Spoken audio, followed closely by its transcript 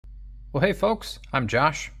Well, hey folks, I'm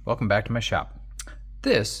Josh. Welcome back to my shop.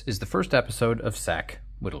 This is the first episode of SAK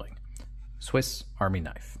Whittling, Swiss Army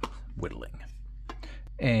Knife Whittling.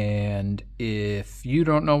 And if you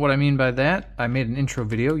don't know what I mean by that, I made an intro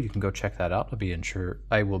video. You can go check that out.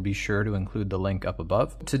 I will be sure to include the link up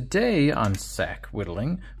above. Today on SAK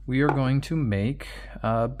Whittling, we are going to make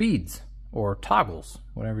beads or toggles,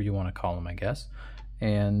 whatever you want to call them, I guess.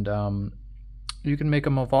 And you can make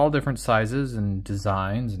them of all different sizes and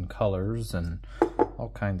designs and colors and all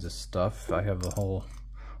kinds of stuff. I have a whole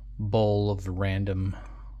bowl of random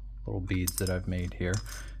little beads that I've made here.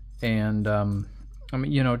 And I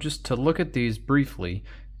mean, you know, just to look at these briefly,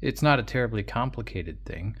 it's not a terribly complicated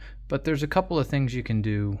thing, but there's a couple of things you can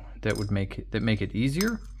do that would make it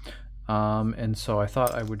easier. And so I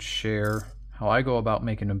thought I would share how I go about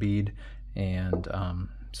making a bead and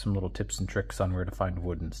some little tips and tricks on where to find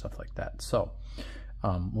wood and stuff like that. So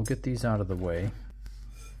we'll get these out of the way.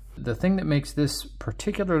 The thing that makes this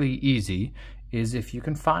particularly easy is if you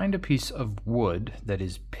can find a piece of wood that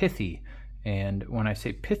is pithy. And when I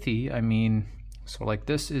say pithy, I mean, so like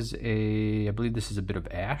this is I believe this is a bit of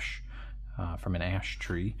ash from an ash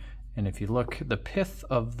tree. And if you look, the pith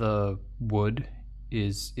of the wood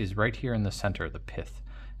is right here in the center of the pith.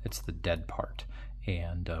 It's the dead part.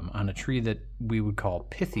 And on a tree that we would call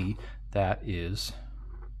pithy, that is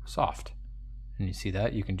soft. And you see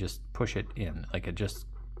that? You can just push it in, like it just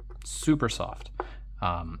super soft,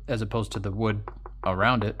 as opposed to the wood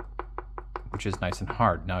around it, which is nice and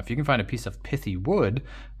hard. Now, if you can find a piece of pithy wood,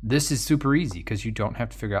 this is super easy because you don't have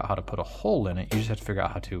to figure out how to put a hole in it. You just have to figure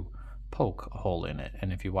out how to poke a hole in it.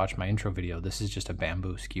 And if you watch my intro video, this is just a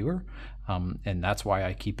bamboo skewer, and that's why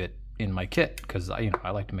I keep it in my kit, because I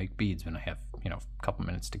like to make beads when I have a couple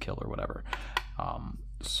minutes to kill or whatever.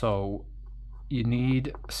 So you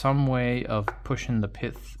need some way of pushing the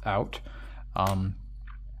pith out, and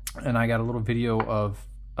I got a little video of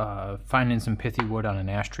finding some pithy wood on an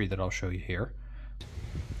ash tree that I'll show you here.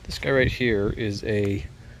 This guy right here is a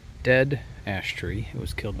dead ash tree. It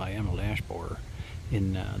was killed by emerald ash borer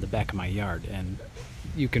in the back of my yard, and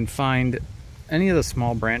you can find any of the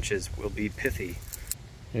small branches will be pithy.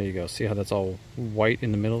 There you go. See how that's all white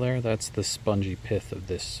in the middle there? That's the spongy pith of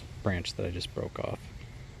this branch that I just broke off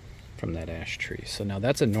from that ash tree. So now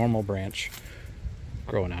that's a normal branch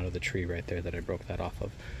growing out of the tree right there that I broke that off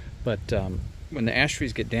of. But when the ash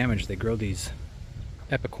trees get damaged, they grow these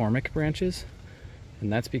epicormic branches. And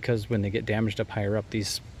that's because when they get damaged up higher up,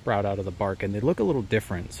 these sprout out of the bark and they look a little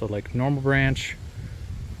different. So like normal branch,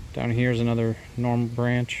 down here is another normal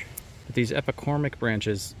branch. But these epicormic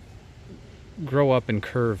branches grow up and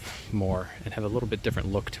curve more and have a little bit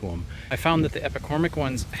different look to them. I found that the epicormic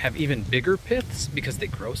ones have even bigger piths because they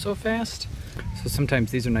grow so fast. So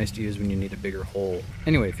sometimes these are nice to use when you need a bigger hole.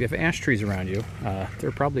 Anyway, if you have ash trees around you,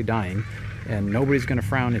 they're probably dying, and nobody's going to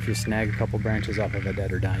frown if you snag a couple branches off of a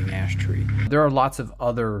dead or dying ash tree. There are lots of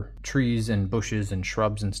other trees and bushes and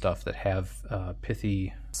shrubs and stuff that have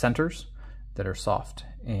pithy centers that are soft,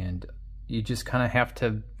 and you just kind of have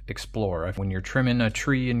to explore. When you're trimming a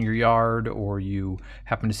tree in your yard, or you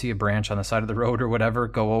happen to see a branch on the side of the road or whatever,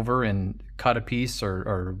 go over and cut a piece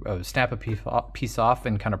or snap a piece off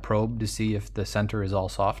and kind of probe to see if the center is all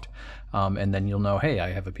soft. And then you'll know, hey, I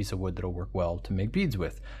have a piece of wood that'll work well to make beads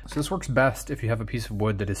with. So this works best if you have a piece of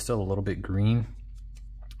wood that is still a little bit green.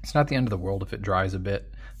 It's not the end of the world if it dries a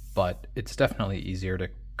bit, but it's definitely easier to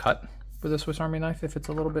cut with a Swiss Army knife if it's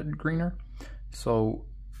a little bit greener. So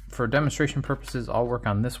for demonstration purposes, I'll work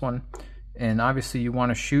on this one. And obviously you want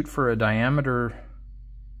to shoot for a diameter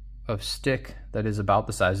of stick that is about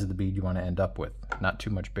the size of the bead you want to end up with, not too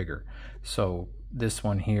much bigger. So this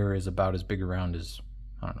one here is about as big around as,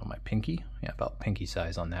 I don't know, my pinky. Yeah, about pinky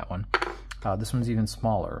size on that one. This one's even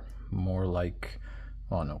smaller, more like,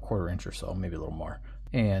 well, no, 1/4 inch or so, maybe a little more.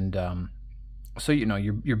 And so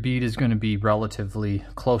your bead is going to be relatively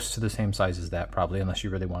close to the same size as that, probably, unless you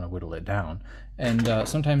really want to whittle it down. And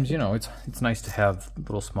sometimes it's nice to have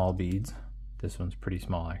little small beads. This one's pretty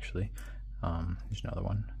small, actually. There's another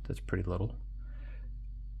one that's pretty little.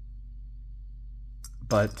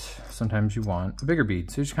 But sometimes you want a bigger bead,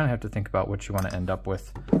 so you just kind of have to think about what you want to end up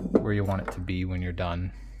with, where you want it to be when you're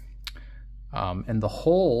done. And the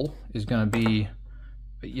hole is going to be,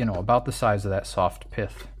 about the size of that soft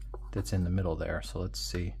pith that's in the middle there. So let's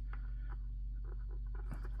see.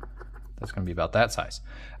 That's going to be about that size.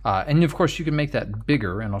 And of course you can make that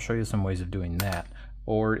bigger, and I'll show you some ways of doing that.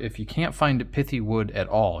 Or if you can't find pithy wood at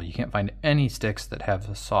all, you can't find any sticks that have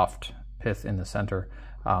a soft pith in the center,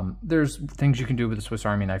 there's things you can do with a Swiss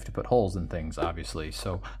Army knife to put holes in things, obviously.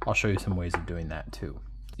 So I'll show you some ways of doing that too.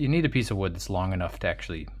 You need a piece of wood that's long enough to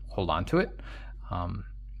actually hold on to it.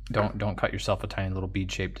 don't cut yourself a tiny little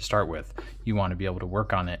bead shape to start with. You want to be able to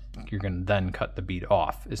work on it. You're going to then cut the bead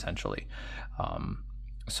off, essentially.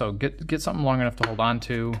 So get something long enough to hold on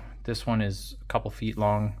to. This one is a couple feet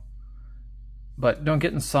long, but don't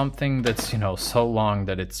get in something that's, you know, so long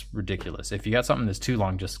that it's ridiculous. If you got something that's too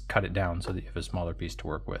long, just cut it down so that you have a smaller piece to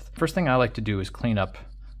work with. First thing I like to do is clean up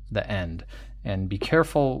the end, and be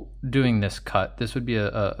careful doing this cut. This would be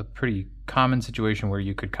a pretty common situation where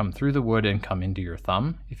you could come through the wood and come into your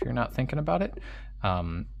thumb if you're not thinking about it.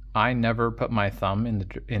 I never put my thumb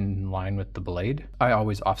in line with the blade. I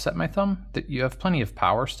always offset my thumb. That you have plenty of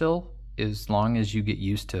power still. As long as you get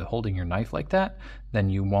used to holding your knife like that, then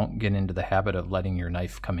you won't get into the habit of letting your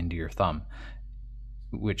knife come into your thumb,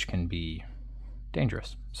 which can be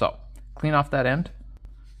dangerous. So clean off that end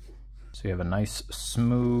so you have a nice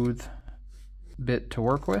smooth bit to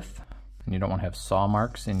work with, and you don't want to have saw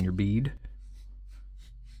marks in your bead.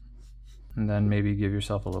 And then maybe give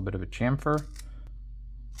yourself a little bit of a chamfer,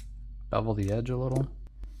 bevel the edge a little.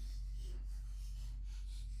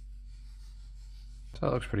 So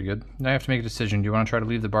that looks pretty good. Now you have to make a decision. Do you want to try to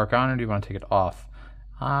leave the bark on, or do you want to take it off?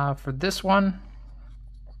 For this one,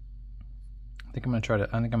 I think I'm going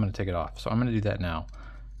to take it off. So I'm going to do that now.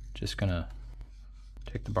 Just going to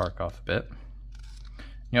take the bark off a bit.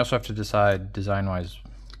 You also have to decide design-wise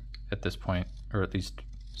at this point, or at least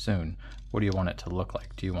soon, what do you want it to look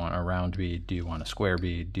like? Do you want a round bead? Do you want a square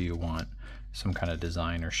bead? Do you want some kind of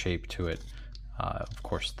design or shape to it? Of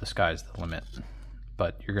course, the sky's the limit.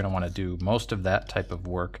 But you're going to want to do most of that type of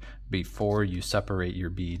work before you separate your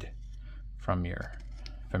bead from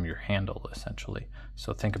your handle, essentially.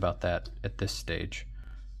 So think about that at this stage.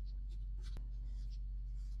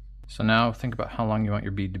 So now think about how long you want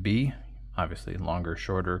your bead to be. Obviously longer,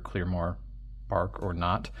 shorter, clear more bark or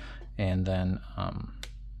not. And then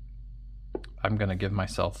I'm going to give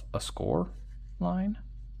myself a score line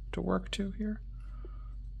to work to here.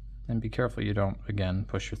 And be careful you don't, again,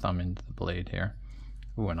 push your thumb into the blade here.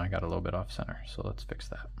 Ooh, and I got a little bit off center, so let's fix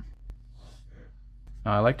that.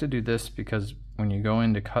 Now I like to do this because when you go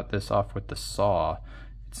in to cut this off with the saw,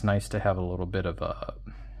 it's nice to have a little bit of a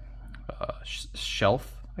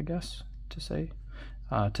shelf, I guess, to say,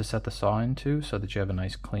 to set the saw into, so that you have a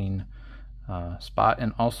nice clean spot.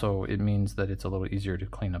 And also it means that it's a little easier to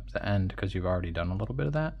clean up the end because you've already done a little bit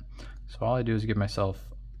of that. So all I do is give myself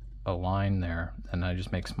a line there, and I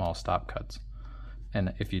just make small stop cuts.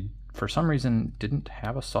 And if you for some reason didn't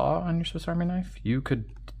have a saw on your Swiss Army knife, you could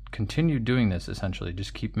continue doing this, essentially.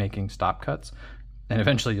 Just keep making stop cuts, and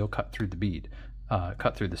eventually you'll cut through the bead,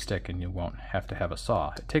 cut through the stick, and you won't have to have a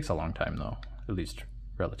saw. It takes a long time though, at least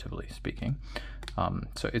relatively speaking.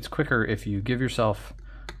 So it's quicker if you give yourself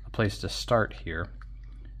a place to start here.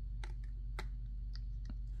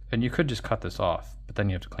 And you could just cut this off, but then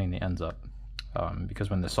you have to clean the ends up, because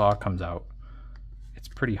when the saw comes out, it's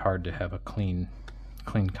pretty hard to have a clean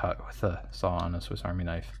cut with a saw on a Swiss Army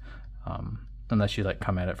knife, unless you like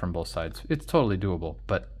come at it from both sides. It's totally doable,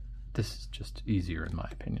 but this is just easier in my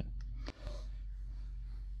opinion.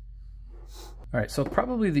 All right, so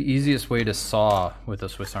probably the easiest way to saw with a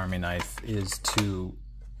Swiss Army knife is to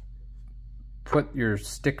put your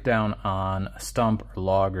stick down on a stump or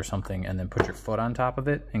log or something, and then put your foot on top of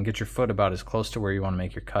it and get your foot about as close to where you want to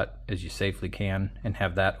make your cut as you safely can, and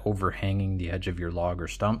have that overhanging the edge of your log or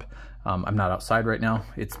stump. I'm not outside right now.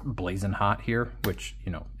 It's blazing hot here, which,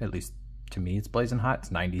 you know, at least to me it's blazing hot. It's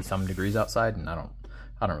 90-some degrees outside, and I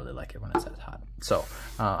don't really like it when it's that hot. So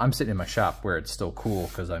I'm sitting in my shop where it's still cool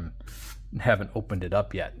because I haven't opened it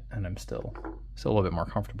up yet, and I'm still a little bit more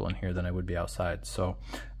comfortable in here than I would be outside. So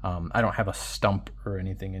I don't have a stump or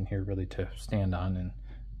anything in here really to stand on, and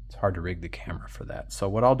it's hard to rig the camera for that. So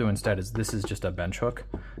what I'll do instead is, this is just a bench hook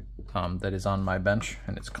that is on my bench,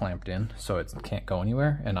 and it's clamped in so it can't go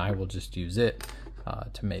anywhere, and I will just use it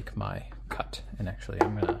to make my cut. And actually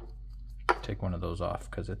I'm gonna take one of those off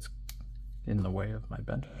because it's in the way of my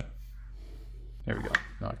bench. There we go.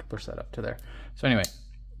 Now I can push that up to there. So anyway,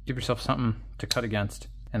 give yourself something to cut against.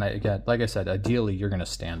 And again, like I said, ideally you're gonna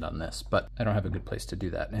stand on this, but I don't have a good place to do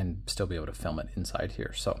that and still be able to film it inside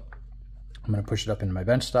here. So I'm gonna push it up into my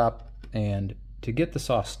bench stop, and to get the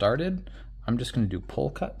saw started, I'm just gonna do pull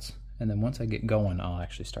cuts, and then once I get going, I'll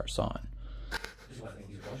actually start sawing.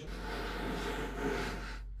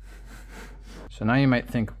 So now you might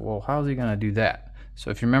think, well, how's he gonna do that? So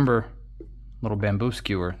if you remember, little bamboo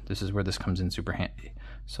skewer, this is where this comes in super handy.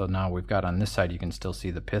 So now we've got on this side, you can still see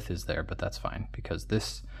the pith is there, but that's fine because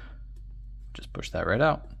this, just push that right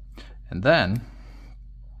out. And then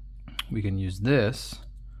we can use this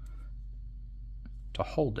to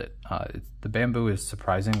hold it. The bamboo is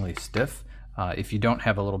surprisingly stiff. If you don't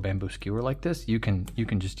have a little bamboo skewer like this, you can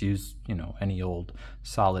just use, you know, any old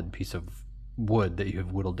solid piece of wood that you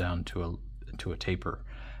have whittled down to a taper.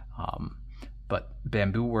 But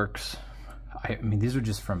bamboo works. I mean, these are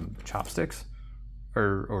just from chopsticks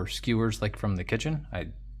or skewers, like from the kitchen. I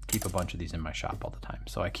keep a bunch of these in my shop all the time,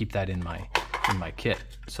 so I keep that in my kit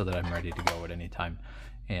so that I'm ready to go at any time.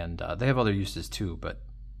 And they have other uses too, but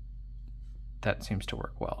that seems to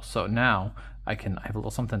work well. So now I have a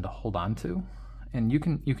little something to hold on to, and you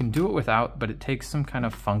can do it without, but it takes some kind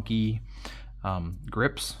of funky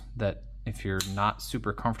grips that, if you're not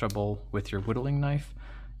super comfortable with your whittling knife,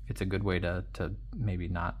 it's a good way to maybe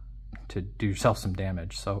not to do yourself some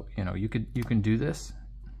damage. So, you know, you can do this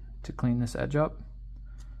to clean this edge up,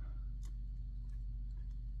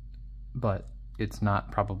 but it's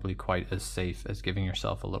not probably quite as safe as giving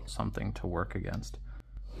yourself a little something to work against.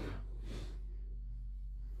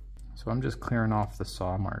 So I'm just clearing off the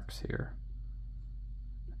saw marks here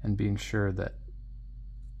and being sure that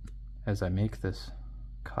as I make this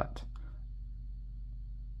cut,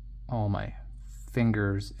 all my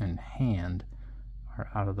fingers and hand are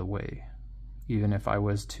out of the way. Even if I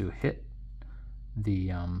was to hit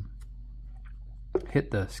the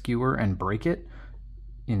skewer and break it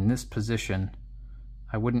in this position,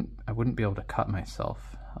 I wouldn't be able to cut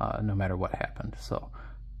myself no matter what happened. So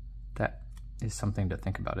that is something to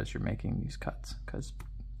think about as you're making these cuts, because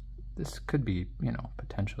this could be, you know,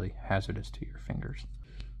 potentially hazardous to your fingers.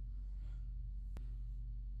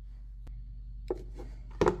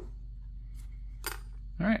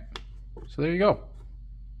 All right, so there you go.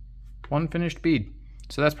 One finished bead.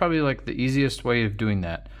 So that's probably like the easiest way of doing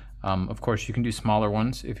that. Of course, you can do smaller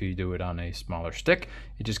ones if you do it on a smaller stick.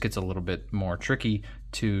 It just gets a little bit more tricky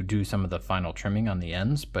to do some of the final trimming on the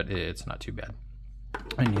ends, but it's not too bad.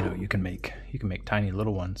 And you know, you can make tiny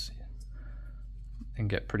little ones and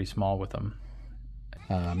get pretty small with them.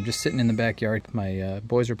 I'm just sitting in the backyard. My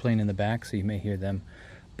boys are playing in the back, so you may hear them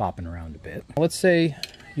bopping around a bit. Let's say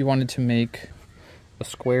you wanted to make a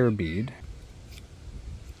square bead.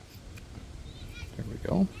 There we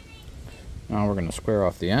go. Now we're going to square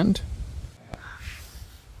off the end.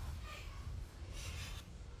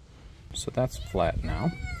 So that's flat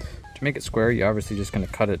now. To make it square, you're obviously just going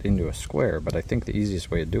to cut it into a square, but I think the easiest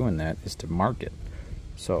way of doing that is to mark it.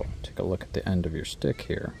 So take a look at the end of your stick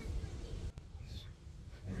here.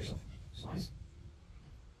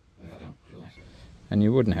 And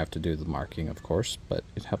you wouldn't have to do the marking, of course, but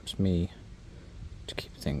it helps me to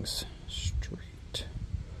keep things straight.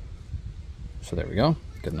 So there we go.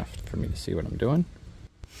 Good enough for me to see what I'm doing.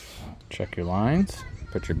 Check your lines,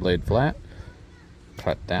 put your blade flat,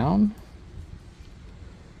 cut down,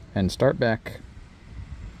 and start back.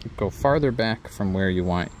 Go farther back from where you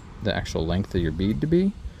want the actual length of your bead to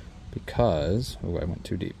be, because, oh, I went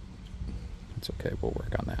too deep. It's okay, we'll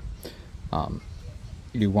work on that.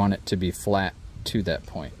 You want it to be flat to that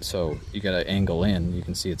point, so you gotta angle in. You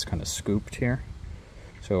can see it's kind of scooped here.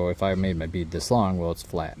 So if I made my bead this long, well, it's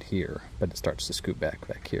flat here, but it starts to scoop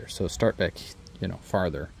back here. So start back, you know,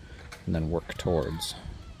 farther, and then work towards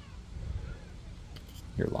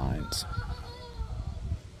your lines.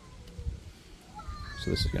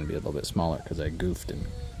 So this is going to be a little bit smaller because I goofed and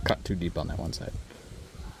cut too deep on that one side,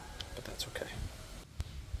 but that's okay.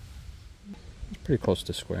 It's pretty close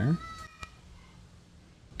to square.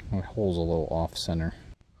 The hole's a little off center.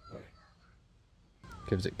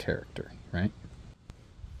 Gives it character, right?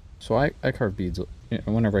 So I carve beads, you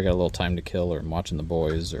know, whenever I got a little time to kill, or I'm watching the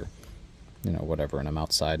boys, or, you know, whatever, and I'm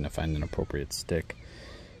outside and I find an appropriate stick.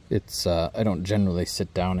 It's I don't generally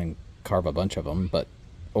sit down and carve a bunch of them, but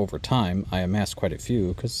over time I amass quite a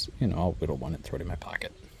few, because, you know, I'll whittle one and throw it in my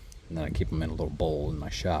pocket, and then I keep them in a little bowl in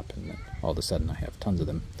my shop, and then all of a sudden I have tons of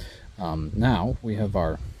them. Now we have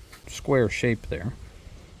our square shape there,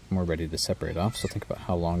 and we're ready to separate off. So think about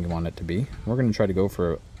how long you want it to be. We're going to try to go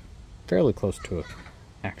for fairly close to an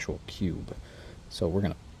actual cube. So we're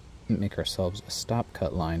going to make ourselves a stop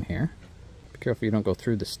cut line here. Be careful you don't go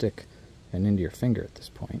through the stick and into your finger at this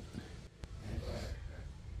point.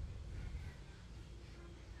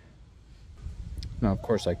 Now, of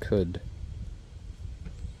course, I could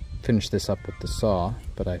finish this up with the saw,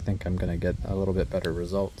 but I think I'm going to get a little bit better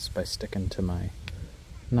results by sticking to my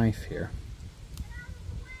knife here.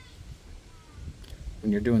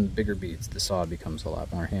 When you're doing bigger beads, the saw becomes a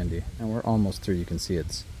lot more handy. And we're almost through. You can see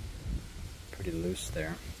it's pretty loose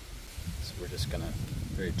there. So we're just going to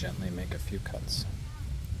very gently make a few cuts.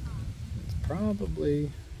 It's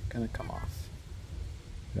probably going to come off.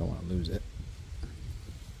 You don't want to lose it.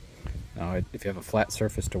 Now, if you have a flat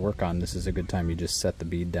surface to work on, this is a good time. You just set the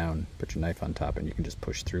bead down, put your knife on top, and you can just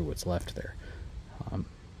push through what's left there.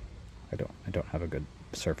 I don't have a good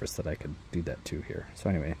surface that I could do that to here. So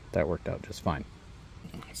anyway, that worked out just fine.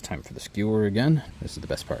 It's time for the skewer again. This is the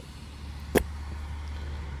best part.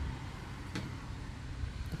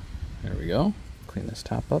 There we go. Clean this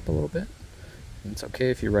top up a little bit. And it's okay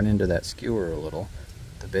if you run into that skewer a little.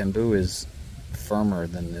 The bamboo is firmer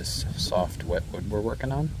than this soft wet wood we're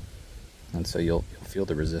working on, and so you'll feel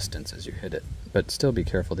the resistance as you hit it. But still be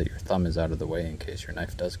careful that your thumb is out of the way in case your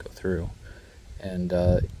knife does go through. And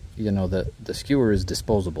you know, the skewer is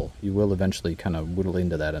disposable. You will eventually kind of whittle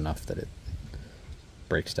into that enough that it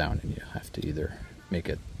breaks down, and you have to either make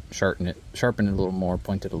it, sharpen it a little more,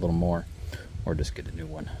 point it a little more, or just get a new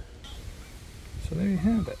one. So there you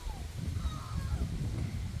have it.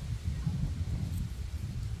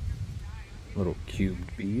 Little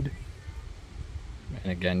cubed bead.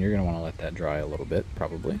 And again, you're going to want to let that dry a little bit,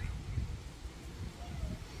 probably.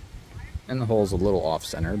 And the hole's a little off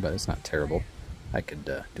center, but it's not terrible. I could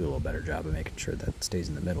do a little better job of making sure that stays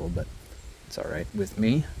in the middle, but it's alright with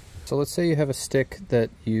me. So let's say you have a stick that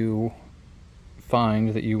you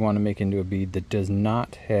find that you want to make into a bead that does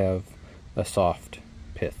not have a soft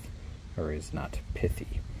pith, or is not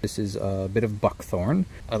pithy. This is a bit of buckthorn.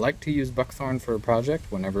 I like to use buckthorn for a project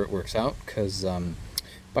whenever it works out, because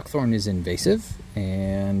buckthorn is invasive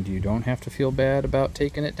and you don't have to feel bad about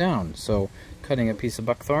taking it down. So cutting a piece of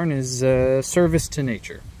buckthorn is service to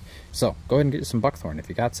nature. So go ahead and get some buckthorn if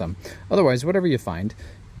you got some. Otherwise, whatever you find.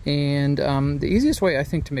 And the easiest way, I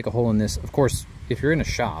think, to make a hole in this, of course, if you're in a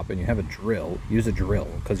shop and you have a drill, use a drill,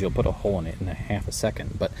 because you'll put a hole in it in a half a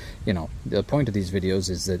second. But, you know, the point of these videos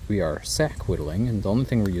is that we are SAK whittling, and the only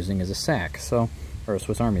thing we're using is a SAK, so, or a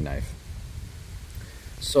Swiss Army knife.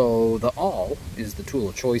 So the awl is the tool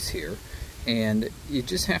of choice here, and you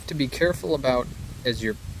just have to be careful about, as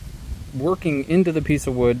you're working into the piece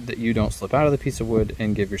of wood, that you don't slip out of the piece of wood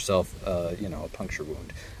and give yourself, you know, a puncture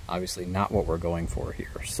wound. Obviously not what we're going for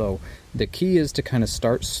here. So the key is to kind of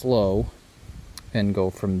start slow and go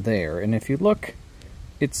from there. And if you look,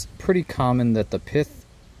 it's pretty common that the pith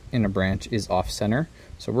in a branch is off center.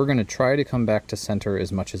 So we're going to try to come back to center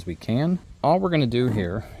as much as we can. All we're going to do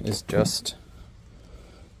here is just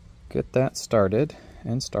get that started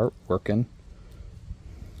and start working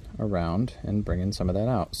around and bringing some of that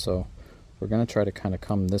out. So we're going to try to kind of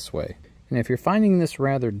come this way. And if you're finding this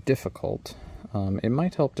rather difficult, it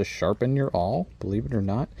might help to sharpen your awl, believe it or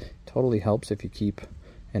not. It totally helps if you keep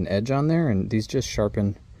an edge on there, and these just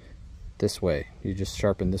sharpen this way. You just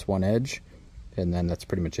sharpen this one edge, and then that's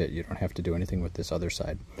pretty much it. You don't have to do anything with this other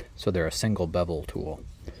side. So they're a single bevel tool.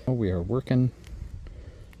 We are working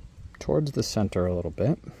towards the center a little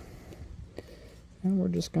bit, and we're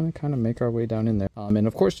just going to kind of make our way down in there. And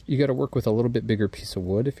of course, you got to work with a little bit bigger piece of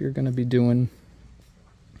wood if you're going to be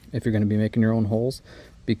making your own holes,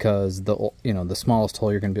 because the smallest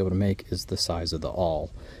hole you're going to be able to make is the size of the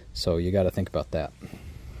awl. So you got to think about that.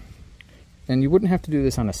 And you wouldn't have to do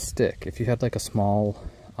this on a stick. If you had like a small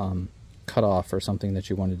cutoff or something that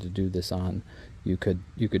you wanted to do this on, you could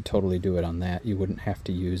totally do it on that. You wouldn't have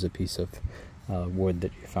to use a piece of wood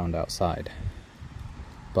that you found outside.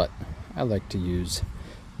 But I like to use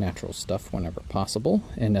natural stuff whenever possible,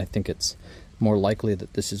 and I think it's more likely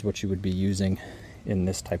that this is what you would be using in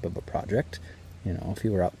this type of a project, you know, if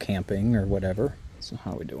you were out camping or whatever. So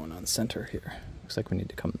how are we doing on center here? Looks like we need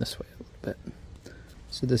to come this way a little bit.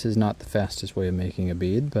 So this is not the fastest way of making a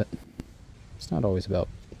bead, but it's not always about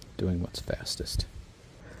doing what's fastest.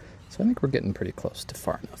 So I think we're getting pretty close to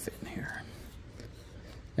far enough in here.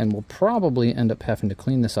 And we'll probably end up having to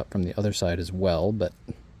clean this up from the other side as well, but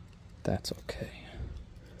that's okay.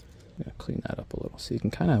 I'm gonna clean that up a little. So you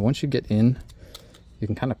can kind of, once you get in, you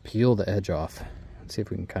can kind of peel the edge off. Let's see if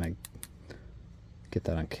we can kind of get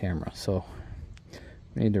that on camera. So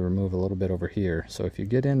we need to remove a little bit over here. So if you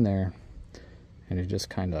get in there and you just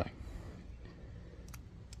kind of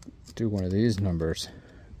do one of these numbers,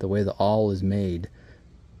 the way the awl is made,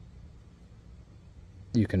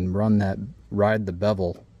 you can ride the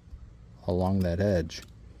bevel along that edge,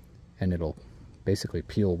 and it'll basically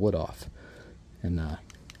peel wood off. And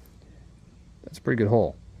that's a pretty good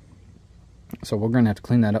hole. So we're going to have to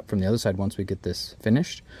clean that up from the other side once we get this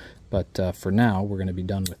finished. But for now, we're going to be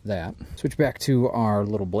done with that. Switch back to our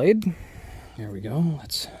little blade. There we go.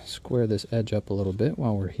 Let's square this edge up a little bit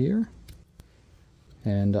while we're here.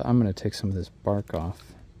 And I'm going to take some of this bark off.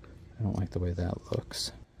 I don't like the way that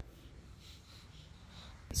looks.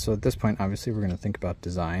 So at this point, obviously, we're going to think about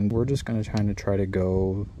design. We're just going to try to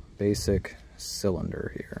go basic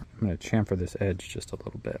cylinder here. I'm going to chamfer this edge just a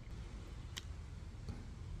little bit.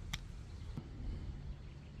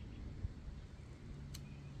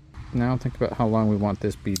 Now think about how long we want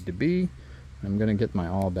this bead to be. I'm going to get my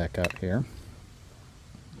awl back out here.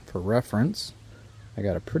 For reference, I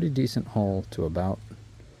got a pretty decent hole to about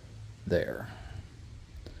there.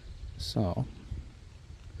 So,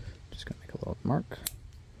 just going to make a little mark.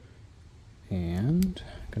 And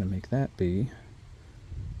I'm going to make that be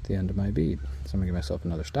the end of my bead. So I'm going to give myself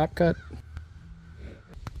another stop cut.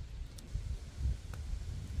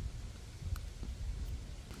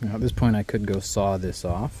 Now at this point I could go saw this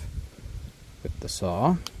off with the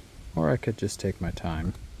saw, or I could just take my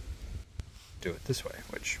time, do it this way,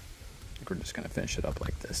 which I think we're just going to finish it up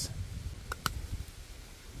like this.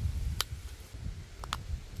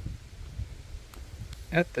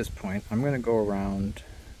 At this point I'm going to go around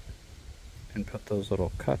and put those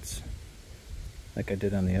little cuts like I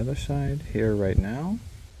did on the other side here right now,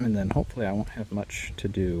 and then hopefully I won't have much to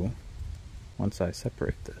do once I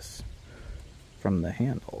separate this from the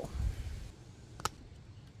handle.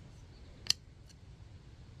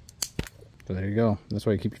 So there you go. That's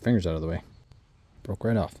why you keep your fingers out of the way. Broke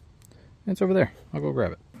right off. It's over there. I'll go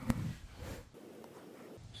grab it.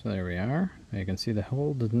 So there we are. Now you can see the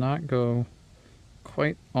hole did not go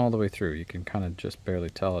quite all the way through. You can kind of just barely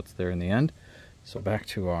tell it's there in the end. So back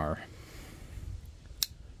to our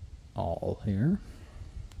awl here.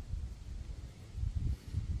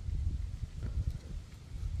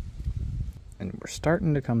 And we're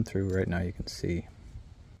starting to come through right now, you can see.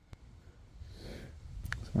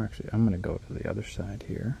 So actually, I'm going to go to the other side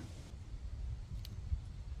here.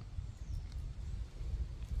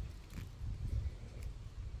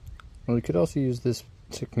 Well, you could also use this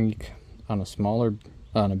technique on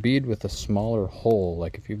a bead with a smaller hole.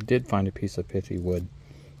 Like if you did find a piece of pithy wood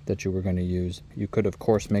that you were going to use, you could of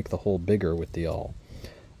course make the hole bigger with the awl.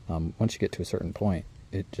 Once you get to a certain point,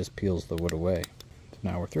 it just peels the wood away. So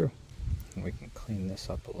now we're through. And we can clean this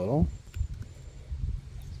up a little.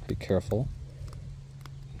 Be careful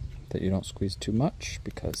that you don't squeeze too much,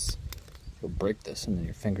 because you'll break this and then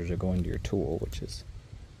your fingers are going to your tool, which is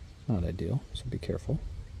not ideal, so be careful.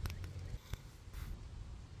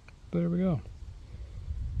 There we go.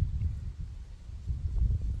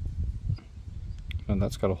 And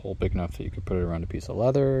that's got a hole big enough that you could put it around a piece of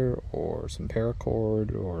leather or some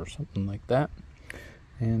paracord or something like that.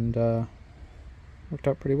 And worked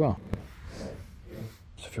out pretty well.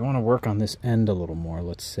 So if you want to work on this end a little more,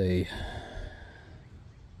 let's say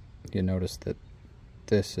you notice that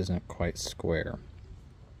this isn't quite square.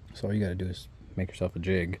 So all you got to do is make yourself a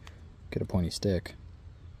jig, get a pointy stick,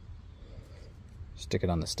 stick it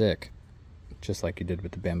on the stick, just like you did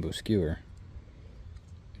with the bamboo skewer,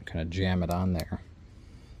 and kind of jam it on there.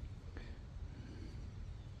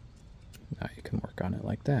 Now you can work on it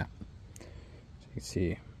like that. So you can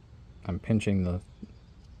see I'm pinching the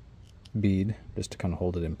bead just to kind of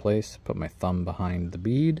hold it in place. Put my thumb behind the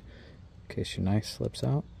bead in case your knife slips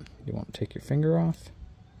out. You won't take your finger off.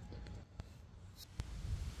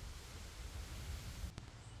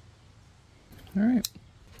 Alright,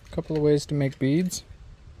 a couple of ways to make beads.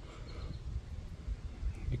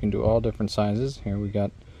 You can do all different sizes. Here we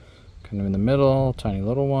got kind of in the middle, tiny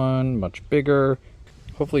little one, much bigger.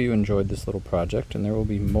 Hopefully you enjoyed this little project, and there will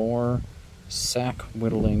be more SAK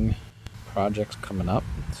whittling projects coming up,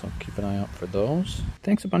 so keep an eye out for those.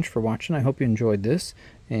 Thanks a bunch for watching. I hope you enjoyed this,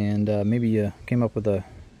 and maybe you came up with a,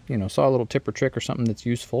 saw a little tip or trick or something that's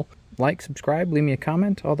useful. Like, subscribe, leave me a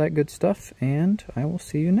comment, all that good stuff, and I will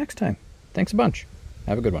see you next time. Thanks a bunch.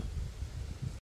 Have a good one.